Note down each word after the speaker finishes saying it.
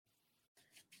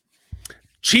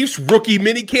Chiefs rookie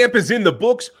minicamp is in the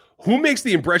books. Who makes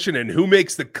the impression and who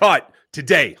makes the cut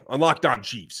today on Locked On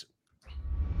Chiefs?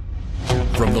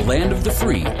 From the land of the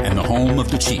free and the home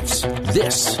of the Chiefs,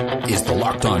 this is the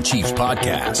Locked On Chiefs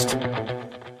podcast.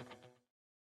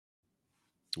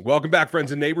 Welcome back,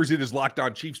 friends and neighbors. It is Locked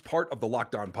On Chiefs, part of the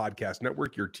Locked On Podcast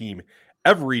Network, your team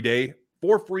every day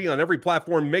for free on every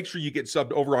platform. Make sure you get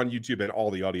subbed over on YouTube and all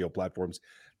the audio platforms.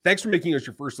 Thanks for making us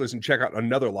your first listen. Check out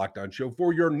another Locked On show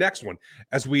for your next one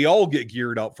as we all get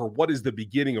geared up for what is the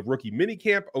beginning of rookie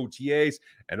minicamp, OTAs,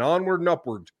 and onward and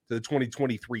upward to the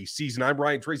 2023 season. I'm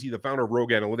Ryan Tracy, the founder of Rogue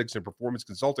Analytics and Performance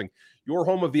Consulting, your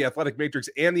home of the Athletic Matrix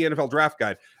and the NFL Draft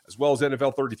Guide, as well as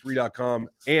NFL33.com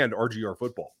and RGR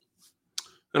Football.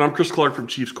 And I'm Chris Clark from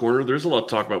Chiefs Corner. There's a lot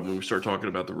to talk about when we start talking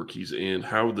about the rookies and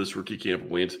how this rookie camp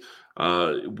went.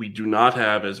 We do not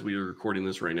have, as we are recording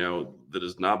this right now, that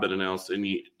has not been announced,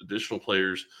 any additional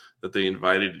players that they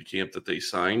invited to camp that they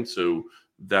signed. So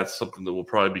that's something that we'll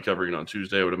probably be covering on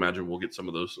Tuesday. I would imagine we'll get some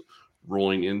of those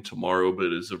rolling in tomorrow.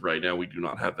 But as of right now, we do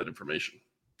not have that information.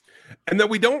 And that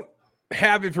we don't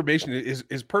have information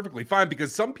is perfectly fine,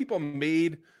 because some people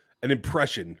made an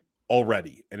impression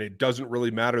already, and it doesn't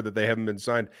really matter that they haven't been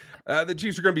signed. The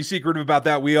Chiefs are going to be secretive about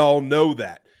that. We all know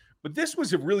that. But this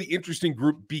was a really interesting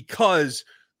group because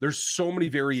there's so many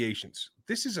variations.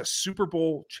 This is a Super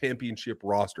Bowl championship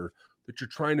roster that you're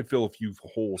trying to fill a few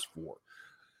holes for.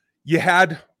 You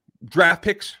had draft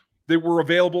picks that were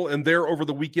available, and there over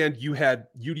the weekend, you had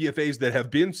UDFAs that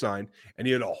have been signed, and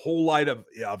you had a whole lot of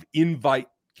invite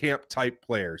camp type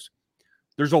players.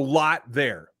 There's a lot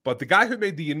there, but the guy who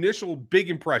made the initial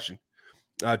big impression,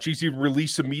 Chiefs even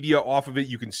released some media off of it.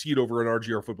 You can see it over on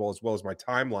RGR Football as well as my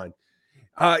timeline.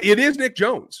 It is Nick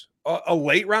Jones, a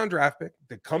late round draft pick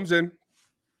that comes in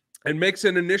and makes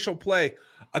an initial play.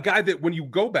 A guy that when you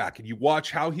go back and you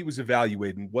watch how he was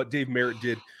evaluated and what Dave Merritt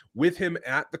did with him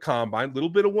at the combine, a little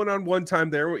bit of one-on-one time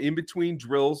there in between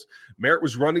drills. Merritt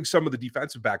was running some of the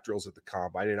defensive back drills at the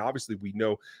combine, and obviously we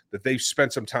know that they've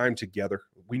spent some time together.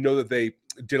 We know that they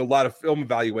did a lot of film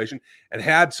evaluation and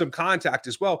had some contact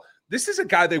as well. This is a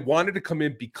guy they wanted to come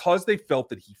in because they felt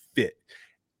that he fit.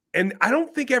 And I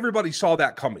don't think everybody saw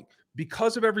that coming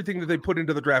because of everything that they put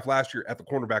into the draft last year at the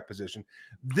cornerback position.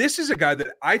 This is a guy that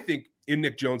I think in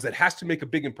Nick Jones that has to make a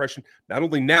big impression, not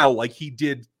only now like he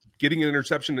did getting an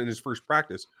interception in his first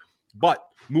practice, but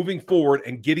moving forward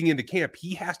and getting into camp.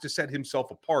 He has to set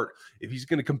himself apart if he's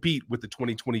going to compete with the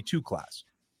 2022 class.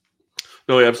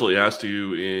 No, he absolutely has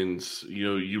to. And,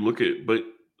 you look at, but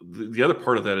the other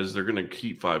part of that is they're going to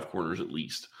keep 5 corners at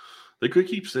least. They could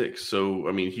keep 6. So,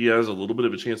 I mean, he has a little bit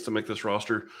of a chance to make this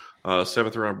roster.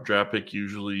 7th round draft pick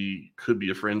usually could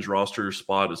be a fringe roster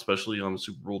spot, especially on the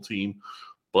Super Bowl team.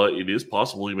 But it is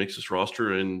possible he makes this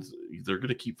roster, and they're going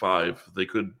to keep 5. They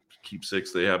could keep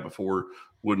 6. They have before.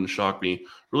 Wouldn't shock me.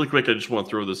 Really quick, I just want to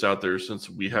throw this out there since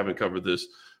we haven't covered this.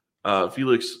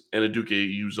 Felix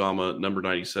Anudike-Uzomah, number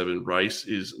 97. Rice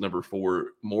is number 4.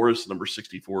 Morris, number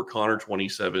 64. Connor,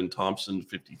 27. Thompson,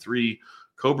 53.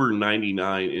 Coburn,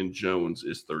 99. And Jones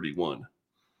is 31.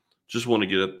 Just want to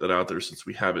get that out there since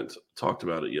we haven't talked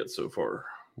about it yet so far.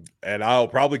 And I'll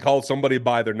probably call somebody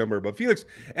by their number. But Felix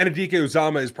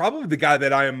Anudike-Uzomah is probably the guy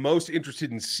that I am most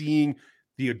interested in seeing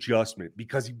the adjustment,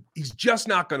 because he's just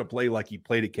not going to play like he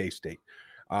played at K-State.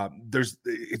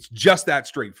 It's just that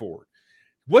straightforward.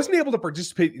 Wasn't able to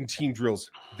participate in team drills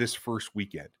this first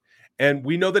weekend. And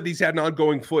we know that he's had an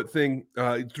ongoing foot thing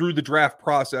through the draft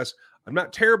process. I'm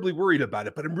not terribly worried about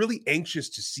it, but I'm really anxious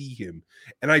to see him.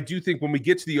 And I do think when we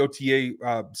get to the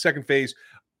OTA second phase,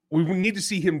 we need to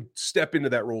see him step into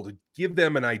that role to give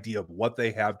them an idea of what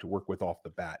they have to work with off the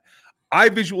bat. I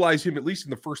visualize him, at least in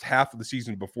the first half of the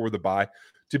season before the bye,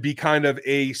 to be kind of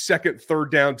a second,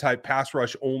 third down type, pass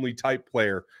rush only type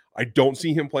player. I don't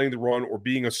see him playing the run or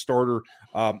being a starter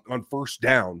on first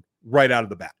down right out of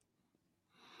the bat.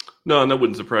 No, and that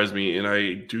wouldn't surprise me. And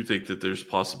I do think that there's a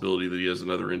possibility that he has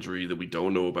another injury that we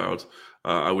don't know about.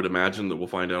 I would imagine that we'll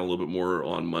find out a little bit more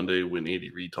on Monday when Andy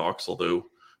Reid talks, although,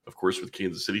 of course, with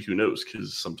Kansas City, who knows?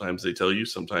 Because sometimes they tell you,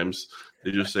 sometimes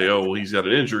they just say, oh, well, he's got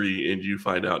an injury, and you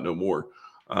find out no more.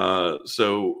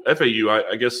 So FAU,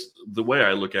 I guess the way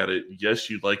I look at it, yes,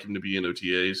 you'd like him to be in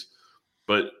OTAs,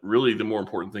 but really the more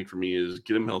important thing for me is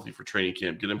get him healthy for training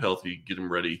camp, get him healthy, get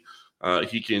him ready.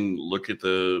 He can look at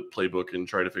the playbook and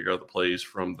try to figure out the plays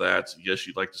from that. Yes,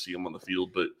 you'd like to see him on the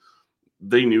field, but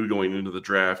they knew going into the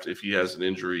draft, if he has an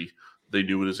injury, they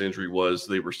knew what his injury was.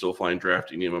 They were still fine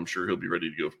drafting him. I'm sure he'll be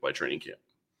ready to go by training camp.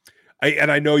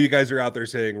 I know you guys are out there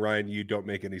saying, Ryan, you don't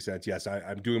make any sense. Yes,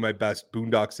 I'm doing my best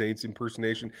Boondock Saints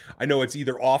impersonation. I know it's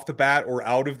either off the bat or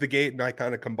out of the gate, and I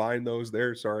kind of combine those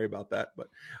there. Sorry about that,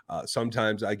 but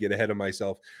sometimes I get ahead of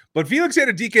myself. But Felix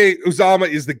Anudike Uzama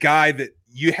is the guy that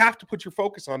you have to put your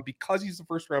focus on because he's the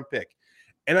first-round pick.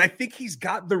 And I think he's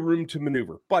got the room to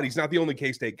maneuver, but he's not the only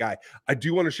K-State guy. I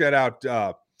do want to shout out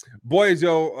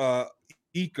Boyazo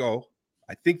Iko.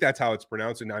 I think that's how it's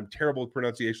pronounced, and I'm terrible with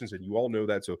pronunciations, and you all know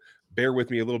that, so bear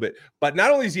with me a little bit. But not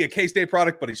only is he a K-State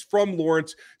product, but he's from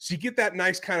Lawrence, so you get that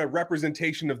nice kind of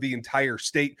representation of the entire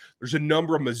state. There's a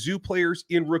number of Mizzou players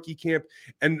in rookie camp,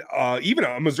 and even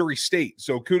a Missouri State.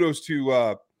 So kudos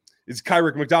to it's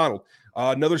Kyrick McDonald,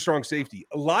 another strong safety.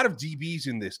 A lot of DBs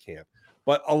in this camp,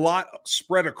 but a lot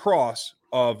spread across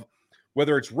of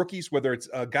whether it's rookies, whether it's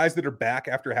guys that are back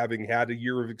after having had a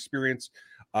year of experience.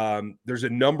 There's a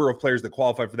number of players that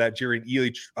qualify for that. Jerry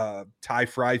Elich, Ty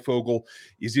Freifogel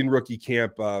is in rookie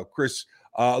camp. Chris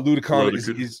Ludicon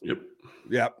is yep.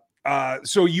 Yeah.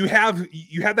 So you have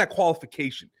that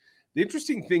qualification. The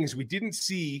interesting thing is we didn't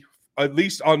see, at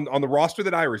least on the roster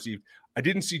that I received, I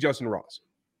didn't see Justin Ross.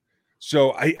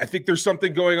 So I think there's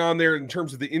something going on there in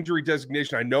terms of the injury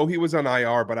designation. I know he was on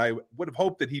IR, but I would have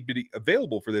hoped that he'd be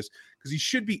available for this because he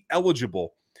should be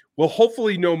eligible. We'll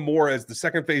hopefully know more as the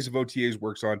second phase of OTAs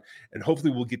works on, and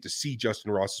hopefully we'll get to see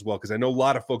Justin Ross as well because I know a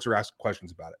lot of folks are asking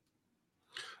questions about it.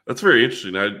 That's very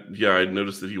interesting. I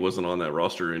noticed that he wasn't on that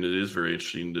roster, and it is very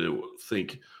interesting to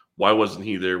think, why wasn't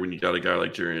he there when you got a guy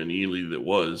like Jerry Ely that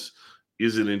was?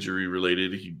 Is it injury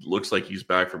related? He looks like he's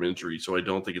back from injury, so I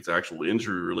don't think it's actual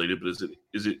injury related. But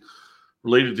is it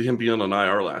related to him being on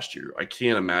IR last year? I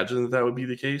can't imagine that would be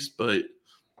the case, but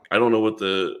I don't know what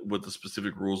the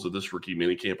specific rules of this rookie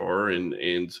minicamp are, and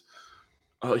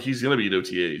he's going to be at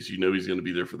OTAs. You know he's going to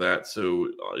be there for that, so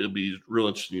it'll be real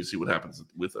interesting to see what happens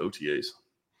with OTAs.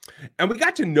 And we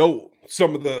got to know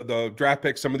some of the draft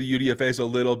picks, some of the UDFAs a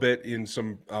little bit in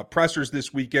some pressers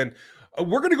this weekend.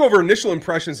 We're going to go over initial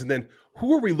impressions, and then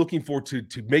who are we looking for to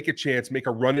make a chance, make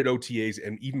a run at OTAs,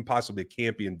 and even possibly a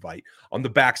campy invite on the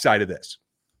backside of this.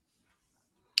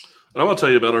 And I want to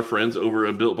tell you about our friends over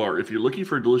at Built Bar. If you're looking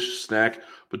for a delicious snack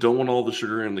but don't want all the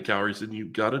sugar and the calories, then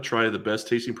you've got to try the best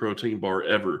tasting protein bar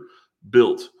ever,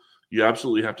 Built. You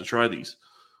absolutely have to try these.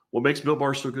 What makes Built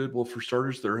Bar so good? Well, for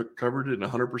starters, they're covered in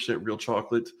 100% real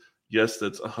chocolate. Yes,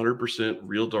 that's 100%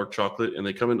 real dark chocolate, and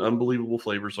they come in unbelievable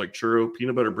flavors like churro,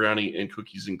 peanut butter brownie, and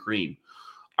cookies and cream.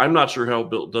 I'm not sure how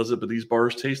Built does it, but these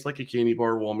bars taste like a candy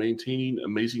bar while maintaining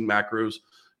amazing macros.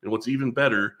 And what's even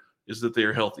better is that they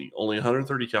are healthy. Only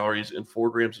 130 calories and 4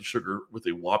 grams of sugar with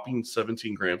a whopping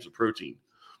 17 grams of protein.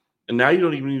 And now you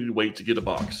don't even need to wait to get a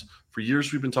box. For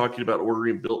years, we've been talking about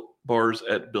ordering Built bars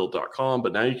at Built.com,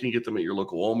 but now you can get them at your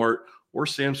local Walmart or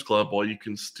Sam's Club, while you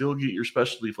can still get your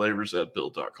specialty flavors at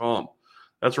Built.com.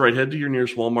 That's right. Head to your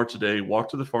nearest Walmart today, walk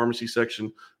to the pharmacy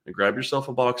section, and grab yourself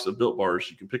a box of Built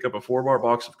bars. You can pick up a 4-bar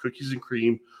box of cookies and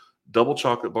cream, double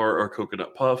chocolate bar, or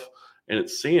coconut puff. And at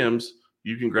Sam's,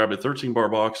 you can grab a 13-bar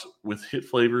box with hit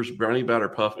flavors, brownie batter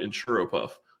puff, and churro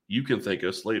puff. You can thank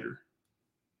us later.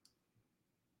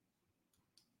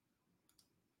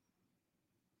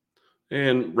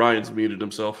 And Ryan's muted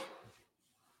himself.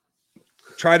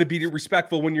 Try to be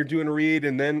respectful when you're doing a read,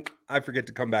 and then I forget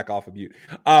to come back off of mute.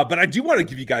 But I do want to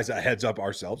give you guys a heads up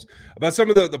ourselves about some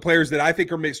of the players that I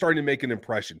think are starting to make an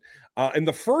impression. And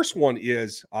the first one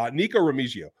is Nico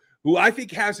Remigio, who I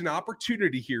think has an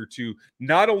opportunity here to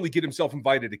not only get himself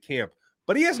invited to camp,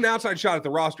 but he has an outside shot at the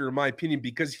roster, in my opinion,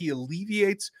 because he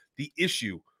alleviates the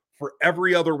issue for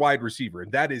every other wide receiver,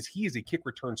 and that is he is a kick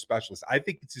return specialist. I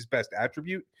think it's his best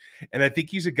attribute, and I think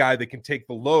he's a guy that can take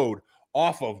the load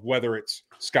off of whether it's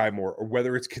Sky Moore or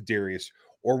whether it's Kadarius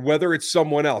or whether it's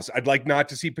someone else. I'd like not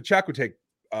to see Pacheco take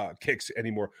kicks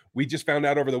anymore. We just found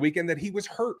out over the weekend that he was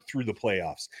hurt through the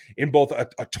playoffs in both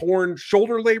a torn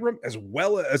shoulder labrum as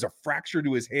well as a fracture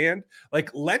to his hand. Like,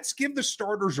 let's give the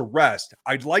starters a rest.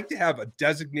 I'd like to have a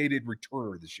designated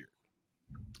returner this year.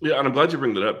 Yeah, and I'm glad you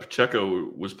bring that up. Pacheco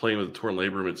was playing with a torn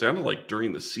labrum. It sounded like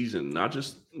during the season, not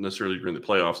just necessarily during the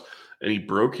playoffs. And he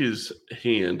broke his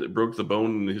hand, broke the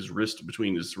bone in his wrist,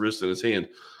 between his wrist and his hand.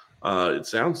 It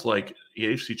sounds like the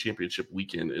AFC Championship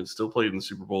weekend, and still played in the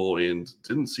Super Bowl and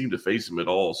didn't seem to face him at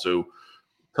all. So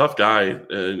tough guy,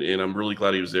 and I'm really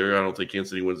glad he was there. I don't think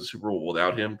Kansas City wins the Super Bowl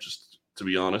without him, just to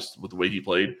be honest, with the way he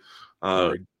played.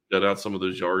 Got out some of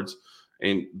those yards.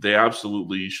 And they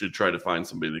absolutely should try to find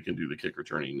somebody that can do the kick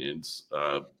returning. And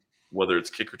whether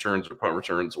it's kick returns or punt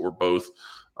returns or both,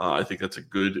 I think that's a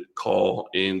good call.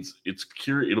 And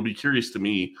it'll be curious to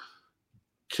me,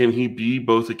 can he be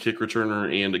both a kick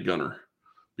returner and a gunner?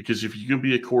 Because if you can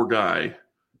be a core guy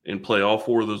and play all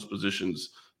 4 of those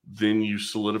positions, then you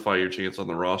solidify your chance on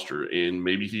the roster, and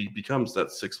maybe he becomes that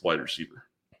 6th wide receiver.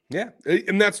 Yeah,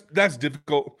 and that's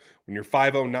difficult when you're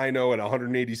 5'0", 9'0", and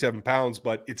 187 pounds,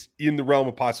 but it's in the realm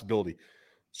of possibility.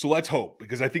 So let's hope,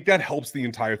 because I think that helps the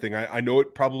entire thing. I know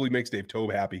it probably makes Dave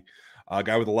Tobe happy, a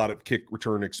guy with a lot of kick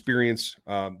return experience.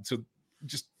 So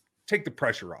just take the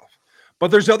pressure off. But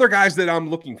there's other guys that I'm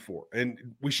looking for,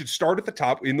 and we should start at the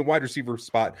top in the wide receiver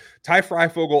spot. Ty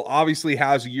Freifogel obviously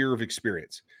has a year of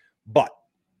experience, but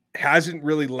hasn't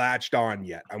really latched on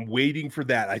yet. I'm waiting for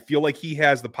that. I feel like he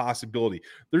has the possibility.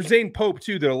 There's Zane Pope,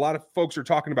 too, that a lot of folks are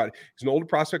talking about. He's an older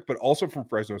prospect, but also from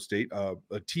Fresno State, a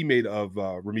teammate of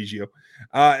Remigio.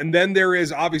 And then there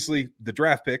is obviously the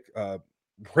draft pick.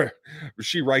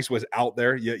 Rashee Rice was out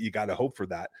there. You got to hope for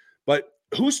that. But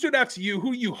who stood out to you?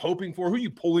 Who are you hoping for? Who are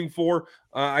you pulling for?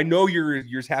 I know you're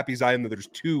as happy as I am that there's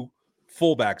 2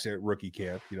 fullbacks at rookie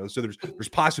camp. So there's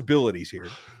possibilities here.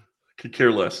 Could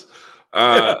care less.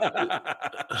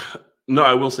 No,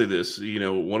 I will say this.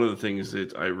 One of the things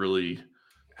that I really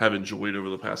have enjoyed over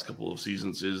the past couple of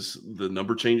seasons is the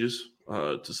number changes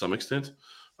to some extent.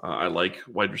 I like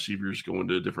wide receivers going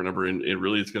to a different number, and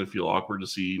really it's going to feel awkward to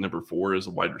see number 4 as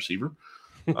a wide receiver.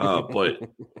 But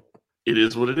it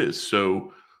is what it is.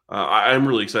 So I'm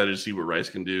really excited to see what Rice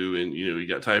can do. And, you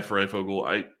got Ty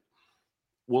Freifogel.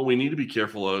 What we need to be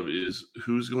careful of is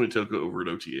who's going to take over at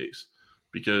OTAs,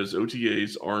 because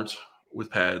OTAs aren't with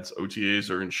pads. OTAs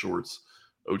are in shorts.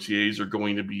 OTAs are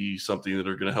going to be something that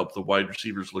are going to help the wide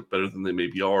receivers look better than they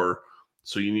maybe are.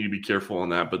 So you need to be careful on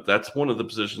that. But that's one of the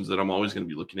positions that I'm always going to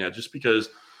be looking at, just because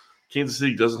Kansas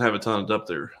City doesn't have a ton of depth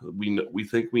there. We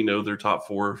think we know their top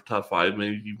 4, top 5,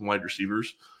 maybe even wide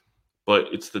receivers, but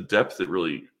it's the depth that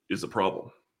really is a problem.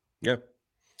 Yeah.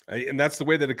 And that's the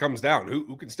way that it comes down.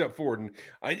 Who can step forward? And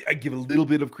I give a little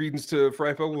bit of credence to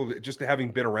Freifogel, just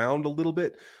having been around a little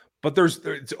bit. But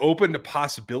it's open to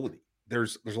possibility.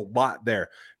 There's a lot there.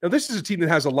 Now, this is a team that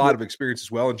has a lot of experience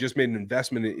as well, and just made an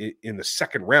investment in the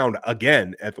second round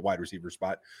again at the wide receiver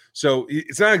spot. So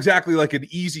it's not exactly like an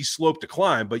easy slope to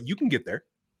climb, but you can get there.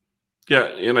 Yeah,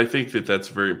 and I think that that's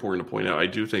very important to point out. I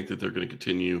do think that they're going to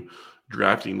continue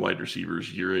drafting wide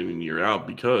receivers year in and year out,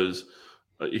 because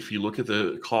if you look at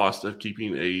the cost of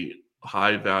keeping a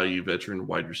high-value veteran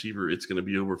wide receiver, it's going to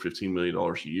be over $15 million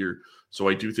a year. So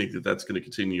I do think that that's going to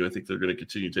continue. I think they're going to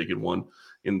continue taking one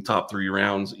in the top 3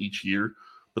 rounds each year.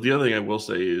 But the other thing I will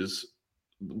say is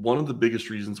one of the biggest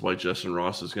reasons why Justin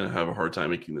Ross is going to have a hard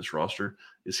time making this roster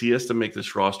is he has to make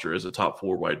this roster as a top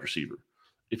 4 wide receiver.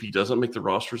 If he doesn't make the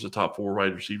roster as a top 4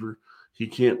 wide receiver, he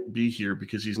can't be here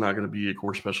because he's not going to be a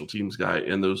core special teams guy.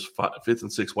 And those 5th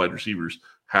and 6th wide receivers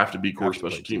have to be core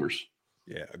special teamers.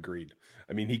 Yeah, agreed.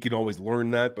 I mean, he can always learn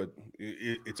that, but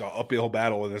it's an uphill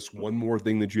battle, and that's one more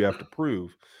thing that you have to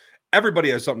prove.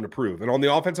 Everybody has something to prove. And on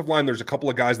the offensive line, there's a couple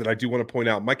of guys that I do want to point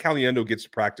out. Mike Caliendo gets to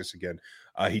practice again.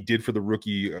 He did for the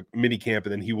rookie minicamp,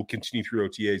 and then he will continue through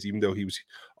OTAs, even though he was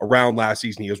around last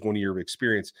season. He has 1 year of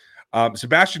experience.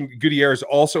 Sebastian Gutierrez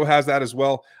also has that as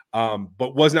well,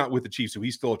 but was not with the Chiefs, so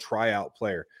he's still a tryout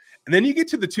player. And then you get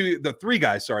to the 3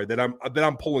 guys, that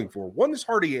I'm pulling for. One is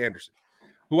Hardy Anderson,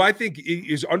 who I think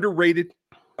is underrated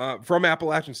from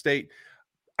Appalachian State.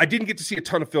 I didn't get to see a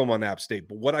ton of film on App State,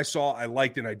 but what I saw, I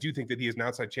liked, and I do think that he has an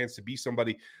outside chance to be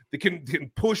somebody that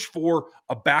can push for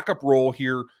a backup role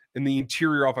here in the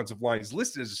interior offensive line. He's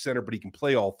listed as a center, but he can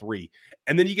play all 3.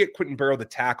 And then you get Quentin Barrow, the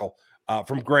tackle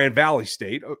from Grand Valley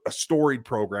State, a storied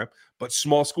program, but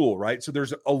small school, right? So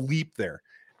there's a leap there.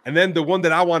 And then the one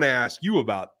that I want to ask you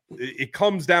about, it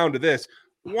comes down to this.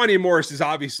 Wanya Morris is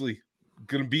obviously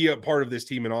going to be a part of this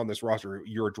team and on this roster.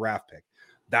 You're a draft pick.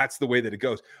 That's the way that it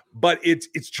goes. But it's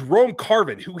Jerome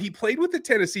Carvin, who he played with at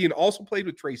Tennessee and also played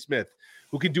with Trey Smith,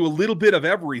 who can do a little bit of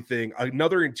everything,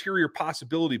 another interior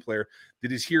possibility player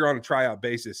that is here on a tryout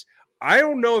basis. I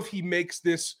don't know if he makes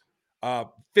this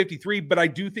 53, but I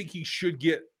do think he should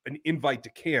get an invite to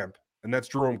camp, and that's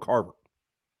Jerome Carvin.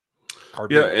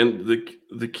 Yeah, and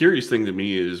the curious thing to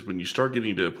me is when you start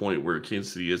getting to a point where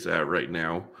Kansas City is at right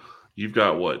now, you've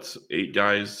got, 8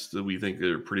 guys that we think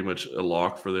are pretty much a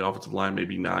lock for the offensive line,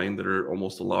 maybe 9 that are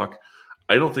almost a lock.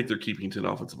 I don't think they're keeping 10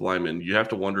 offensive linemen. You have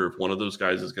to wonder if one of those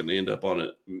guys is going to end up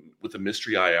with a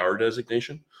mystery IR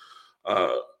designation,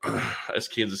 as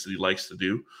Kansas City likes to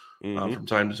do from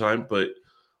time to time. But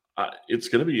it's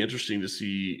going to be interesting to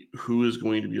see who is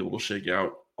going to be able to shake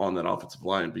out on that offensive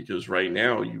line, because right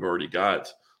now you've already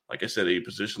got, like I said, 8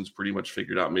 positions pretty much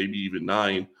figured out, maybe even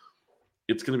 9.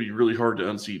 It's going to be really hard to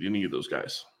unseat any of those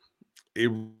guys.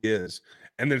 It is.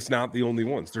 And it's not the only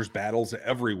ones. There's battles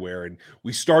everywhere. And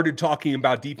we started talking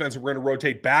about defense, and we're going to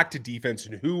rotate back to defense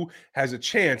and who has a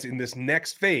chance in this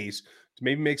next phase to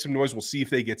maybe make some noise. We'll see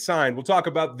if they get signed. We'll talk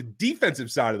about the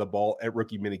defensive side of the ball at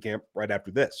rookie minicamp right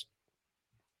after this.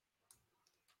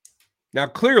 Now,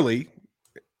 clearly,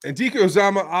 Ndiko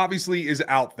Uzama obviously is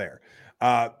out there.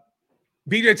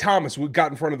 BJ Thomas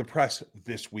got in front of the press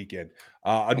this weekend.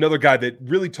 Another guy that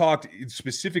really talked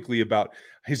specifically about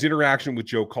his interaction with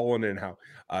Joe Cullen and how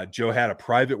Joe had a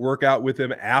private workout with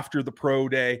him after the pro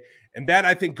day. And that,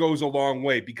 I think, goes a long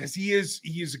way because he is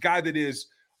a guy that is,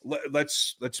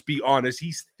 let's be honest,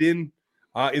 he's thin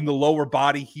in the lower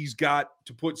body. He's got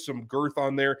to put some girth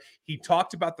on there. He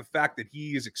talked about the fact that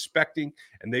he is expecting,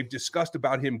 and they've discussed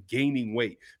about him gaining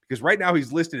weight because right now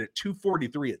he's listed at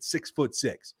 243 at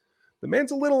 6'6". The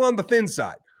man's a little on the thin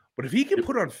side, but if he can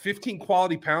put on 15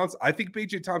 quality pounds, I think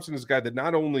BJ Thompson is a guy that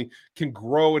not only can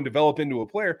grow and develop into a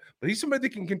player, but he's somebody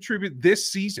that can contribute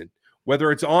this season,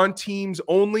 whether it's on teams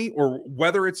only or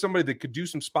whether it's somebody that could do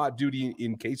some spot duty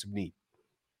in case of need.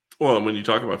 Well, and when you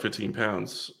talk about 15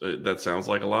 pounds, that sounds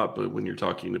like a lot, but when you're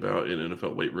talking about an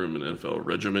NFL weight room, an NFL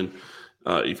regimen,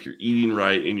 if you're eating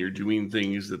right and you're doing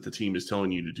things that the team is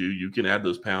telling you to do, you can add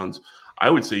those pounds. I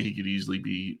would say he could easily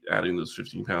be adding those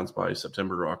 15 pounds by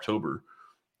September or October,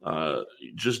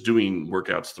 just doing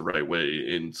workouts the right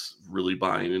way and really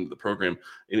buying into the program.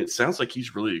 And it sounds like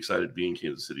he's really excited to be in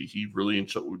Kansas City. He really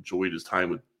enjoyed his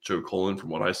time with Joe Cullen from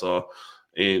what I saw,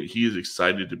 and he is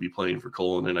excited to be playing for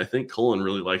Cullen. And I think Cullen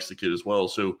really likes the kid as well.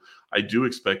 So I do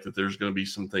expect that there's going to be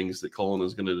some things that Cullen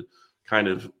is going to kind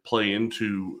of play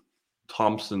into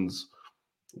Thompson's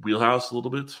wheelhouse a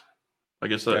little bit. I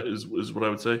guess that is what I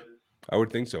would say. I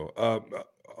would think so.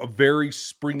 A very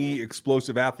springy,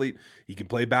 explosive athlete. He can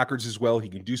play backwards as well. He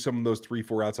can do some of those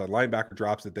 3-4 outside linebacker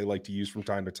drops that they like to use from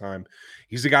time to time.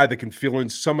 He's a guy that can fill in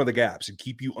some of the gaps and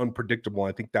keep you unpredictable.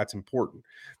 I think that's important.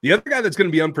 The other guy that's going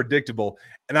to be unpredictable,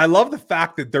 and I love the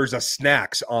fact that there's a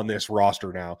snacks on this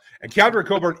roster now, and Keandre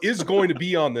Coburn is going to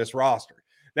be on this roster.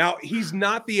 Now, he's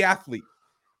not the athlete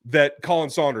that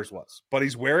Colin Saunders was, but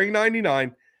he's wearing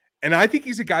 99. And I think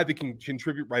he's a guy that can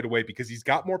contribute right away because he's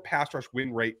got more pass rush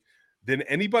win rate than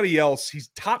anybody else. He's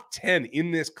top 10 in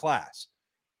this class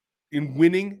in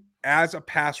winning as a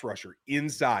pass rusher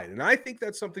inside. And I think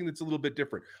that's something that's a little bit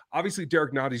different. Obviously,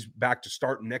 Derek Notty's back to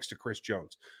start next to Chris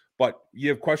Jones. But you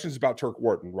have questions about Turk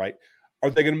Wharton, right? Are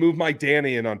they going to move Mike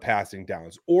Danny in on passing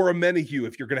downs? Or a Menahue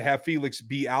if you're going to have Felix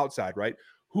be outside, right?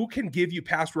 Who can give you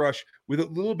pass rush with a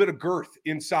little bit of girth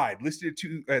inside? Listed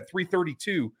at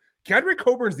 332. Keandre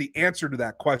Coburn's the answer to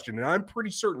that question, and I'm pretty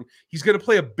certain he's going to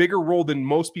play a bigger role than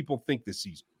most people think this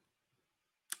season.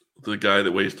 The guy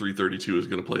that weighs 332 is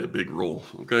going to play a big role.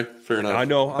 Okay, fair enough. I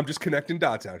know. I'm just connecting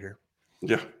dots out here.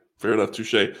 Yeah, fair enough.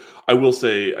 Touche. I will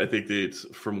say, I think that it's,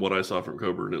 from what I saw from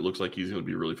Coburn, it looks like he's going to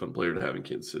be a really fun player to have in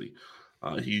Kansas City.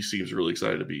 He seems really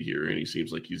excited to be here, and he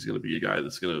seems like he's going to be a guy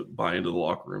that's going to buy into the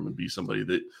locker room and be somebody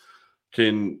that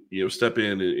can, step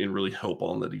in and really help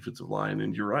on the defensive line.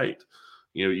 And you're right.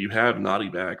 You have Notty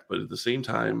back, but at the same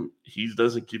time, he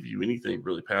doesn't give you anything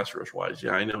really pass rush wise.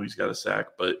 Yeah, I know he's got a sack,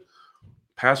 but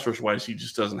pass rush wise, he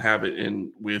just doesn't have it.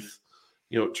 And with,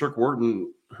 Turk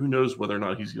Wharton, who knows whether or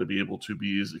not he's going to be able to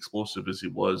be as explosive as he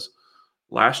was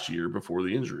last year before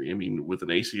the injury. I mean, with an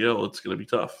ACL, it's going to be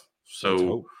tough.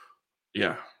 So,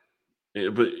 yeah.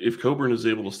 But if Coburn is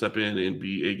able to step in and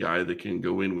be a guy that can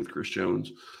go in with Chris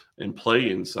Jones and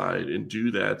play inside and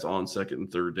do that on second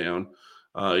and third down,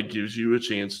 it gives you a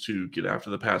chance to get after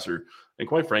the passer. And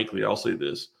quite frankly, I'll say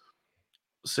this.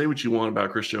 Say what you want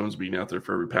about Chris Jones being out there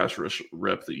for every pass rush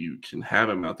rep that you can have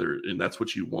him out there, and that's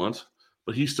what you want.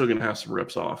 But he's still going to have some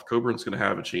reps off. Coburn's going to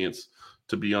have a chance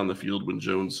to be on the field when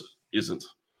Jones isn't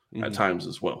at times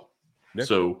as well. Yep.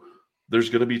 So there's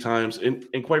going to be times, and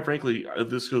quite frankly,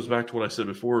 this goes back to what I said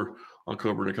before on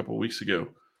Coburn a couple of weeks ago.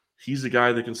 He's a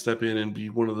guy that can step in and be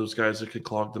one of those guys that can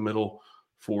clog the middle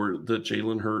for the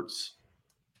Jalen Hurts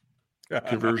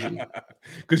conversion,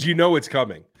 because it's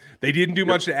coming. They didn't do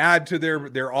much to add to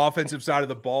their offensive side of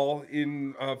the ball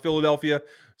in Philadelphia,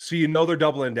 so they're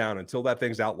doubling down. Until that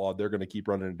thing's outlawed, they're going to keep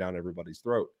running it down everybody's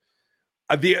throat.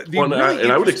 I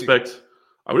would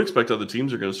expect other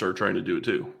teams are going to start trying to do it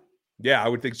too. Yeah, I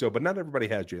would think so, but not everybody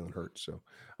has Jalen Hurts, so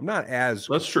I'm not as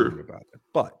that's true about it.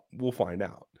 But we'll find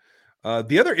out.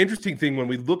 The other interesting thing when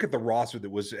we look at the roster that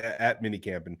was at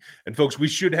minicamp, and folks, we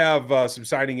should have some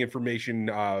signing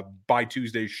information by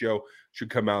Tuesday's show.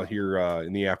 Should come out here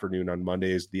in the afternoon on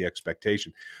Monday is the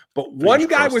expectation. But one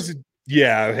guy was,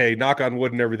 hey, knock on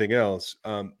wood and everything else.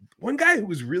 One guy who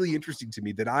was really interesting to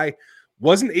me that I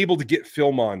wasn't able to get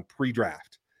film on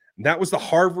pre-draft, and that was the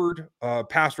Harvard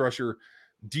pass rusher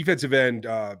defensive end,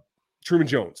 Truman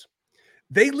Jones.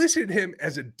 They listed him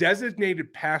as a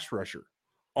designated pass rusher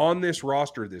on this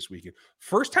roster this weekend.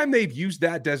 First time they've used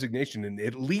that designation in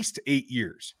at least 8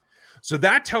 years. So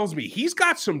that tells me he's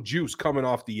got some juice coming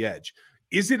off the edge.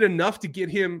 Is it enough to get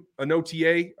him an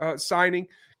OTA signing?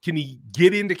 Can he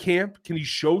get into camp? Can he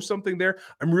show something there?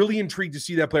 I'm really intrigued to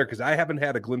see that player because I haven't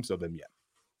had a glimpse of him yet.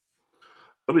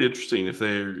 It'll be interesting if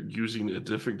they're using a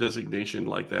different designation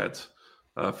like that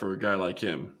for a guy like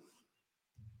him.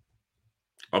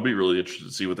 I'll be really interested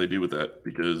to see what they do with that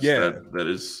because that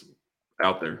is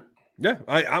out there. Yeah,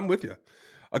 I'm with you.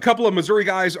 A couple of Missouri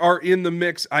guys are in the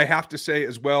mix, I have to say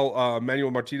as well.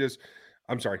 Manuel Martez.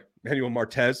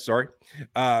 Sorry.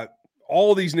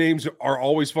 All these names are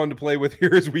always fun to play with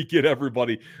here as we get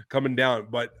everybody coming down.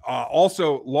 But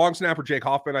also, long snapper Jake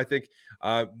Hoffman, I think,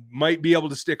 might be able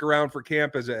to stick around for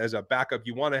camp as a backup.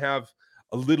 You want to have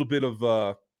a little bit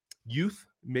of youth,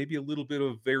 maybe a little bit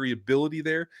of variability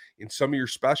there in some of your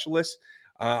specialists.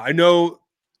 I know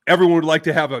everyone would like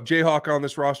to have a Jayhawk on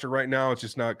this roster right now. It's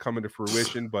just not coming to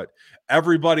fruition, but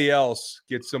everybody else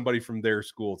gets somebody from their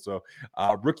school. So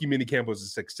rookie minicamp was a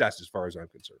success as far as I'm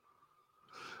concerned.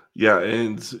 Yeah,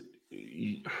 and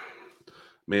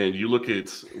man, you look at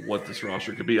what this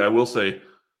roster could be. I will say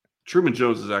Truman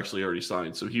Jones is actually already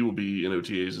signed, so he will be in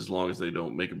OTAs as long as they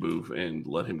don't make a move and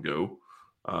let him go.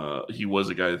 He was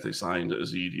a guy that they signed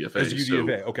as a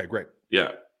UDFA. Okay, great.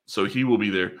 Yeah, so he will be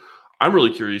there. I'm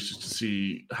really curious just to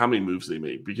see how many moves they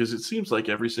make because it seems like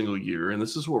every single year, and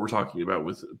this is what we're talking about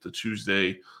with the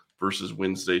Tuesday versus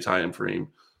Wednesday time frame.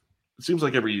 It seems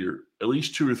like every year, at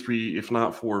least 2 or 3, if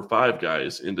not 4 or 5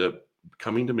 guys end up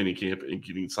coming to minicamp and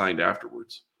getting signed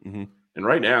afterwards. Mm-hmm. And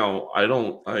right now,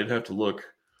 I'd have to look,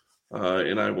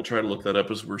 and I will try to look that up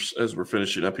as we're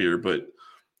finishing up here. But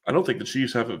I don't think the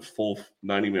Chiefs have a full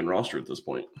 90-man roster at this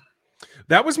point.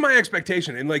 That was my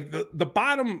expectation. And like the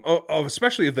bottom of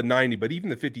especially of the 90, but even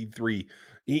the 53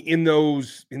 in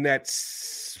that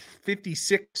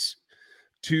 56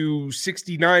 to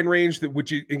 69 range,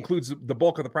 which includes the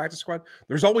bulk of the practice squad,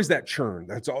 there's always that churn.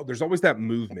 There's always that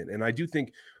movement. And I do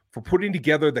think for putting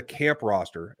together the camp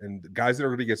roster and the guys that are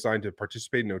going to get signed to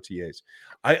participate in OTAs,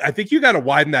 I think you got to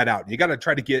widen that out. You got to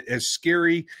try to get as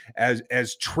scary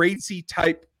as Tracy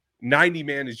type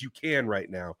 90-man as you can right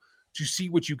now to see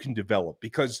what you can develop,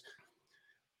 because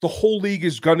the whole league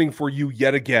is gunning for you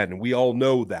yet again. We all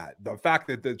know that. The fact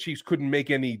that the Chiefs couldn't make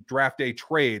any draft day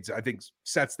trades, I think,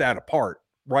 sets that apart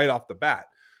right off the bat.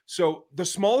 So the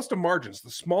smallest of margins, the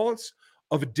smallest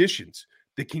of additions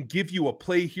that can give you a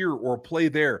play here or a play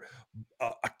there,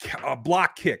 a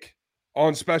block kick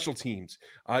on special teams,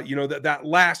 that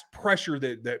last pressure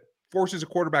that forces a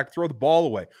quarterback to throw the ball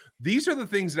away. These are the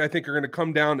things that I think are going to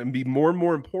come down and be more and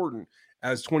more important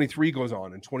as 23 goes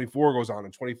on and 24 goes on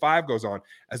and 25 goes on,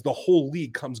 as the whole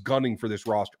league comes gunning for this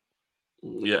roster.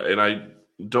 Yeah, and I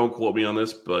don't quote me on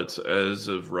this, but as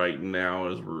of right now,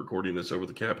 as we're recording this over,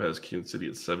 the cap has Kansas City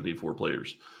at 74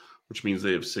 players, which means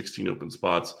they have 16 open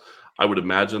spots. I would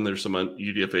imagine there's some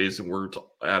UDFAs that weren't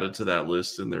added to that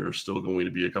list, and there are still going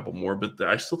to be a couple more, but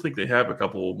I still think they have a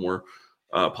couple more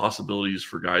possibilities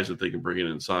for guys that they can bring in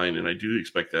and sign, and I do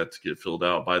expect that to get filled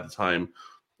out by the time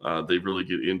they really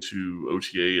get into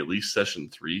OTA, at least session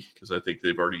 3, because I think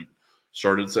they've already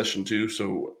started session 2.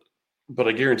 So, but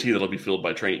I guarantee that'll be filled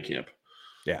by training camp.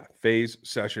 Yeah, phase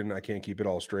session. I can't keep it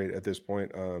all straight at this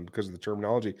point because of the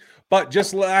terminology. But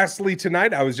just lastly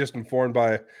tonight, I was just informed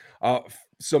by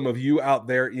some of you out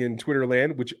there in Twitter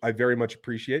land, which I very much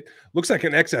appreciate. Looks like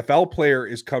an XFL player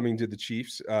is coming to the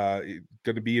Chiefs, going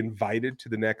to be invited to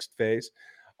the next phase.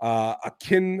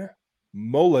 Akin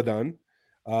Moladun.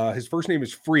 His first name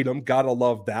is Freedom. Gotta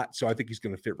love that. So I think he's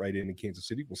going to fit right in Kansas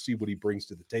City. We'll see what he brings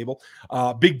to the table.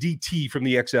 Big DT from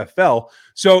the XFL.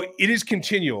 So it is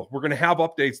continual. We're going to have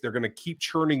updates. They're going to keep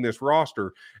churning this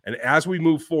roster. And as we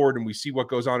move forward and we see what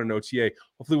goes on in OTA,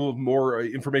 hopefully we'll have more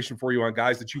information for you on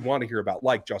guys that you want to hear about,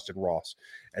 like Justin Ross,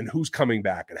 and who's coming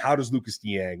back, and how does Lucas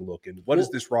Niang look, and what does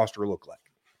this roster look like?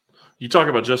 You talk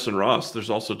about Justin Ross. There's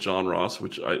also John Ross,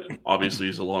 which obviously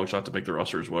is a long shot to make the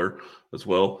roster as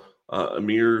well.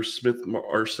 Amir Smith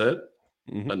Arcette,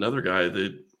 another guy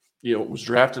that was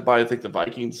drafted by, I think, the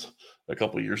Vikings a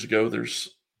couple of years ago.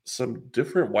 There's some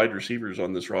different wide receivers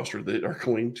on this roster that are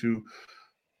going to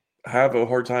have a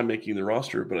hard time making the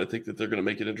roster, but I think that they're going to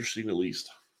make it interesting at least.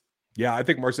 Yeah, I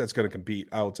think Marcette's going to compete.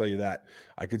 I will tell you that.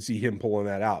 I could see him pulling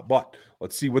that out. But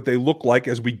let's see what they look like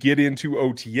as we get into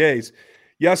OTAs.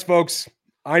 Yes, folks,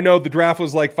 I know the draft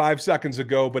was like 5 seconds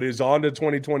ago, but it is on to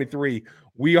 2023.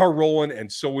 We are rolling, and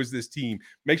so is this team.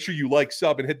 Make sure you like,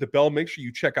 sub, and hit the bell. Make sure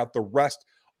you check out the rest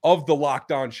of the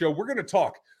Locked On Show. We're going to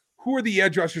talk Who are the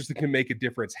edge rushers that can make a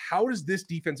difference? How does this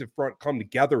defensive front come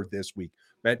together this week?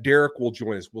 Matt Derrick will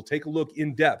join us. We'll take a look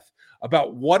in depth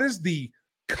about what is the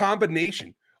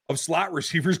combination of slot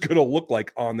receivers going to look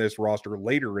like on this roster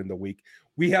later in the week.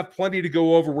 We have plenty to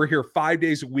go over. We're here 5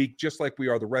 days a week, just like we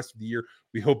are the rest of the year.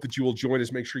 We hope that you will join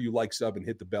us. Make sure you like, sub, and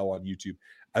hit the bell on YouTube,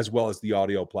 as well as the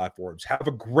audio platforms. Have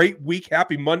a great week.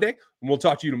 Happy Monday, and we'll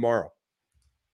talk to you tomorrow.